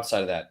you were outside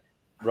of that.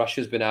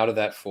 Russia's been out of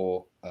that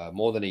for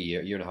more than a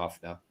year and a half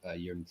now, a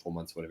year and 4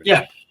 months, whatever.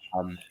 Yeah.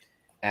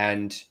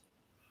 And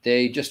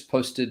they just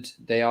posted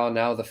they are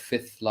now the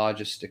 5th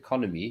largest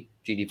economy,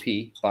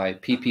 GDP, by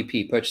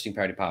PPP, Purchasing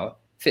Parity Power,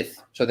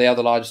 5th. So they are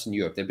the largest in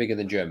Europe. They're bigger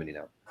than Germany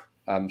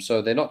now.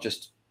 So they're not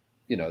just,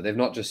 they've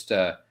not just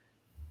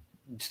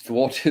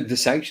thwarted the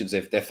sanctions.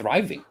 They're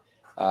thriving.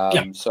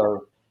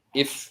 So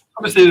if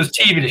obviously there's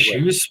teething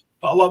issues,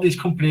 but a lot of these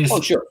companies.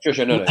 Oh, sure.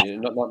 No.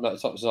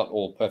 It's not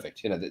all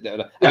perfect. I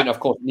mean, of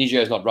course, Niger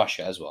is not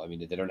Russia as well. I mean,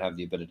 they don't have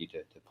the ability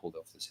to pull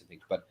off the same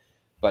things.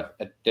 But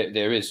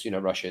there is,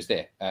 Russia is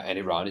there, and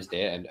Iran is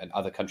there, and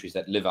other countries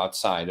that live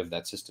outside of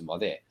that system are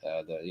there.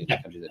 The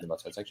countries that live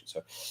outside sanctions.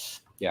 So,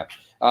 yeah.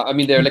 I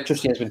mean, their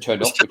electricity has been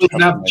turned off. We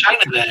have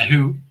China there,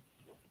 who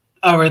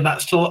are in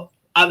that still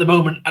at the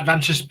moment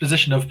advantageous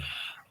position of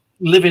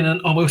living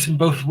almost in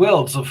both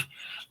worlds, of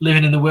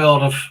living in the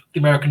world of the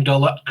American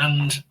dollar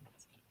and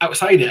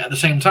outside it at the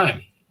same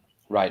time.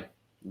 Right.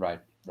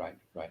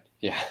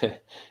 Yeah,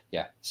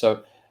 yeah.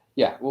 So,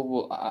 yeah.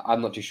 Well,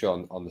 I'm not too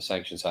sure on the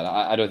sanction side.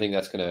 I don't think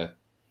that's going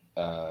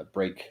to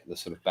break the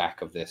sort of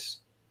back of this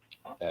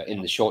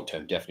in the short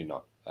term. Definitely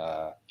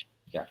not.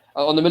 Yeah.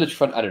 On the military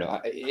front, I don't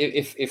know.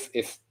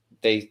 If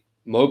they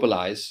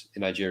mobilize the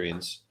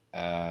Nigerians,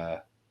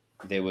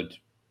 they would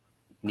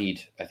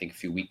need, I think, a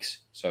few weeks.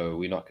 So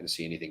we're not going to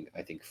see anything,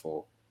 I think,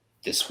 for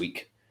this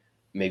week.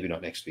 Maybe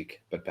not next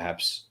week, but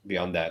perhaps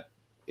beyond that,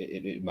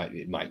 it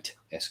might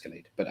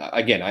escalate. But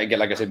again,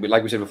 like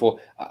we said before,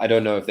 I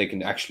don't know if they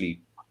can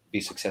actually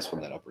be successful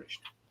in that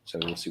operation. So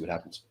we'll see what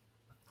happens.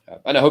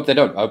 And I hope they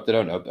don't. I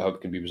hope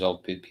it can be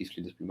resolved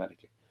peacefully,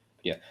 diplomatically.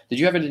 But yeah. Did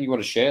you have anything you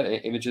want to share,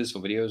 images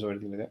or videos or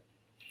anything like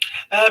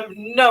that?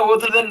 No,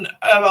 other than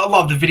a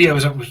lot of the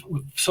videos that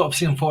we've sort of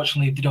seen,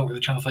 unfortunately, they don't really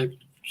translate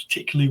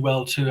particularly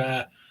well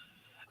to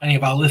any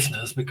of our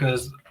listeners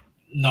because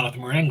none of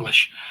them are in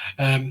English.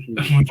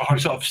 We've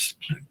already sort of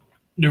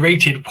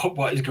narrated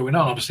what is going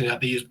on. Obviously, at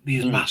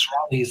these mass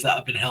rallies that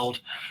have been held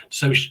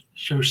to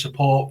show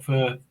support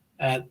for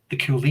the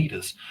coup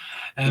leaders.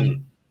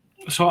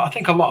 So I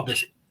think a lot of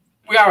this,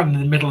 we are in the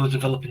middle of a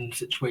developing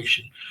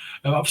situation.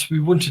 Obviously,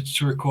 we wanted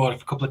to record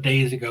a couple of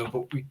days ago,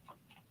 but we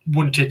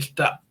wanted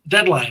that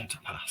deadline to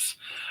pass.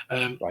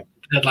 The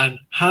deadline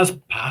has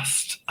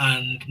passed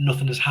and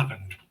nothing has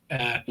happened.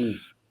 I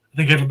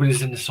think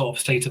everybody's in this sort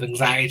of state of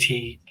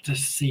anxiety to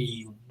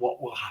see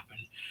what will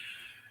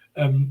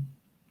happen.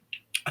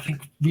 I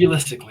think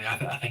realistically,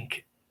 I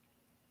think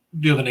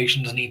the other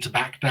nations need to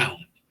back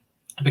down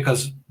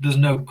because there's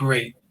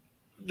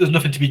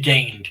nothing to be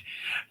gained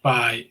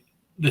by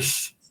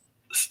this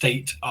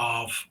state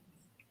of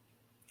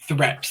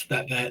threat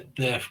that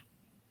they're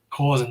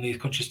causing these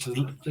countries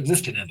to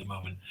exist in at the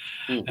moment.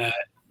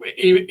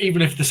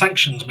 Even if the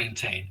sanctions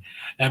maintain,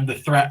 the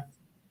threat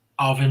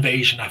of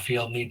invasion, I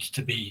feel, needs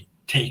to be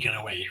taken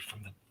away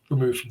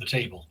removed from the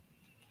table,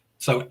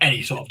 so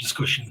any sort of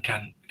discussion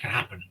can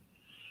happen.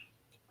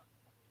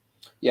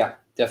 Yeah,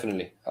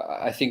 definitely.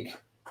 I think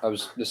I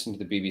was listening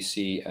to the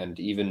BBC, and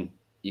even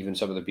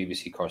some of the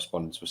BBC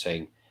correspondents were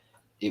saying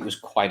it was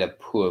quite a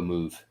poor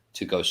move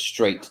to go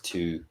straight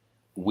to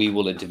we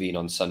will intervene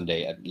on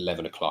Sunday at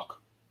 11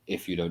 o'clock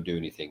if you don't do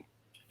anything.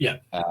 Yeah,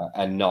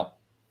 and not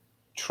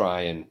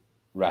try and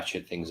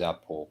ratchet things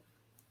up or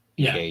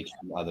engage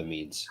in other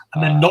means.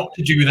 And then not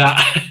to do that.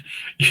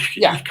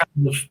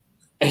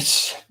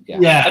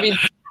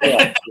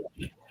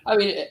 I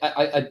mean,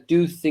 I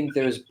do think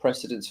there is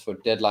precedence for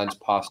deadlines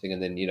passing,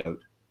 and then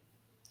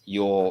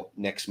your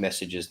next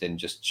message is then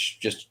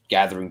just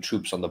gathering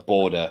troops on the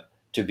border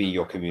to be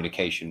your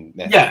communication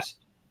methods.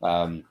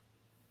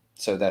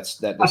 So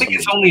that's I think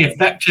it's only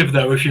effective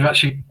though if you've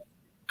actually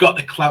got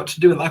the clout to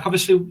do it. Like,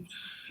 obviously,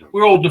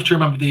 we're old enough to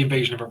remember the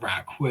invasion of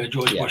Iraq, where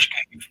George Bush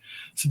gave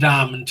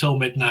Saddam until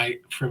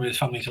midnight for his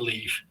family to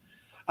leave.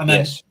 And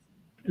then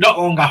not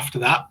long after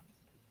that,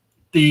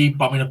 the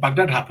bombing of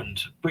Baghdad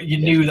happened. But you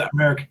knew that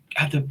America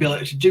had the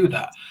ability to do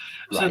that.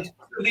 So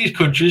for these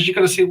countries, you're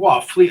going to see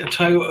what? A fleet of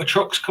Toyota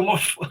trucks come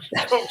off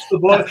the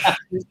border.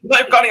 They've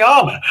not even got any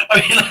armor.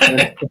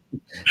 I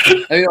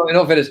mean, in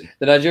all fairness,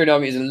 the Nigerian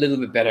army is a little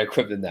bit better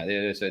equipped than that.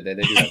 So they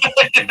do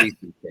have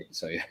decent things.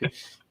 So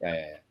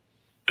yeah.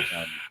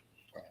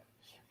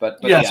 But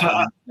yeah, so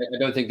I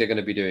don't think they're going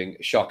to be doing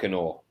shock and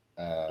awe.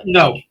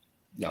 No.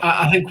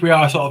 I think we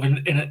are sort of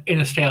in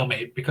a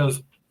stalemate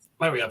because,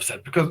 like we have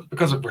said,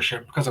 because of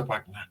Russia, because of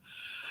Wagner.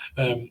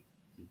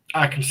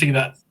 I can see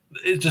that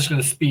it's just going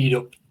to speed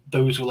up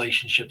those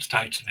relationships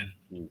tightening.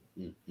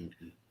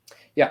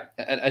 Yeah,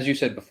 and as you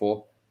said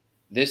before,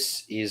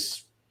 this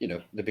is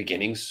the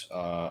beginnings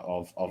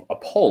of a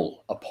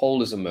pole. A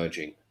pole is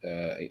emerging,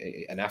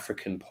 an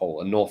African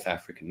pole, a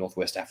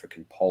Northwest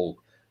African pole,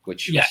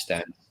 which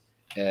stands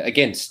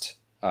against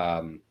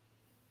the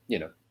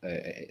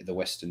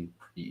Western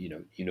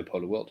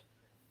unipolar world.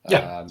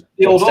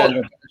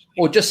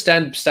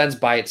 Stands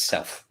by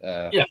itself.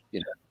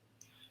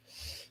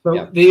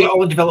 The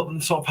only development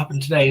that sort of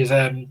happened today is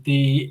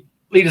the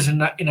leaders in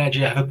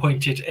Niger have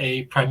appointed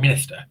a prime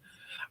minister,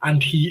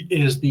 and he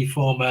is the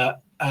former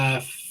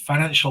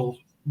financial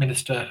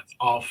minister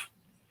of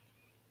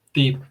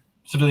the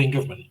civilian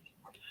government.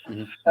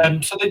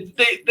 So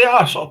they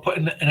are sort of put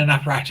in an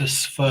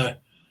apparatus for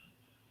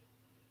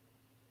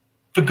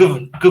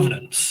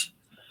governance,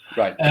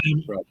 right?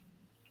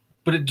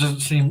 But it doesn't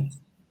seem.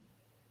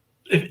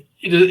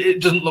 It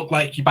doesn't look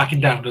like you're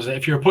backing down, does it?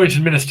 If you're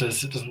appointing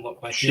ministers, it doesn't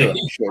look like sure.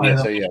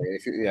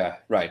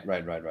 Right.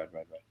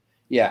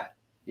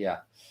 Yeah.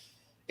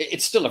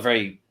 It's still a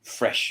very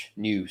fresh,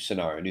 new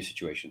scenario, new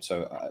situation.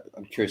 So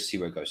I'm curious to see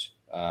where it goes.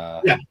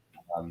 Those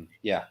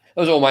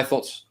are all my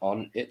thoughts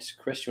on it.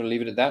 Chris, you want to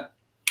leave it at that?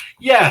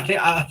 Yeah,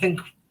 I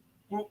think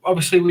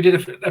obviously we did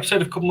an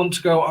episode a couple months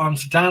ago on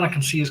Sudan. I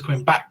can see us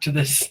coming back to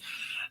this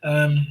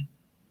in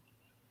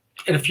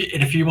a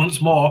few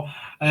months more.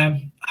 I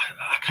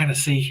kind of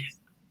see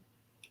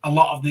a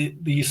lot of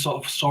these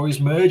sort of stories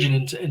merging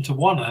into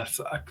one. I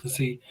can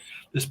see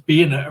this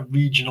being a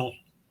regional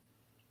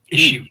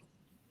issue.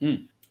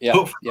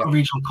 Hopefully a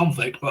regional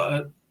conflict,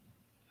 but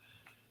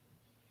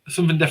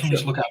something definitely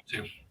to look out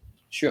to.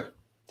 Sure,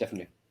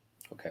 definitely.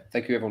 Okay,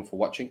 thank you everyone for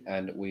watching,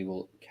 and we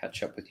will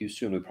catch up with you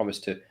soon. We promise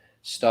to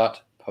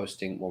start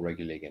posting more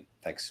regularly again.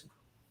 Thanks.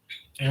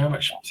 Thank you very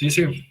much. See you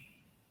soon.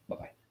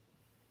 Bye-bye.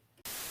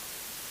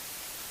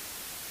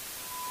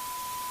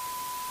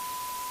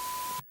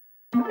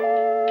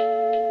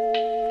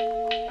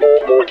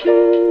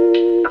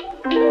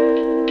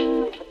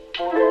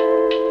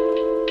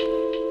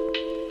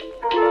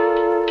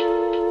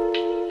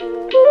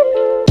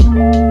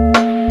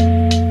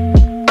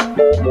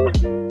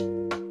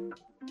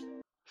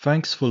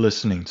 Thanks for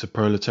listening to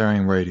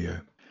Proletarian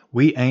Radio.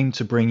 We aim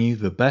to bring you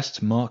the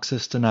best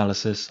Marxist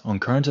analysis on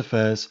current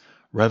affairs,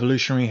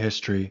 revolutionary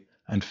history,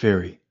 and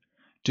theory.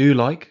 Do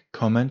like,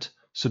 comment,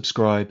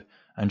 subscribe,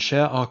 and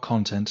share our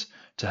content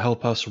to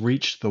help us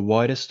reach the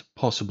widest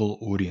possible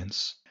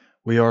audience.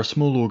 We are a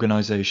small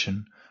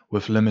organization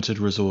with limited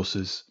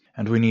resources,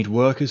 and we need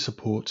worker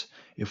support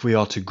if we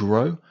are to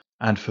grow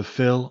and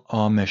fulfill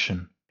our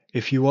mission.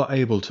 If you are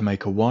able to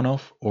make a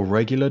one-off or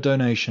regular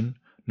donation,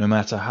 no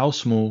matter how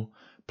small,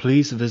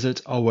 please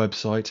visit our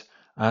website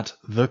at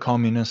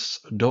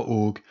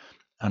thecommunists.org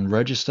and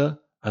register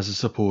as a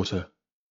supporter.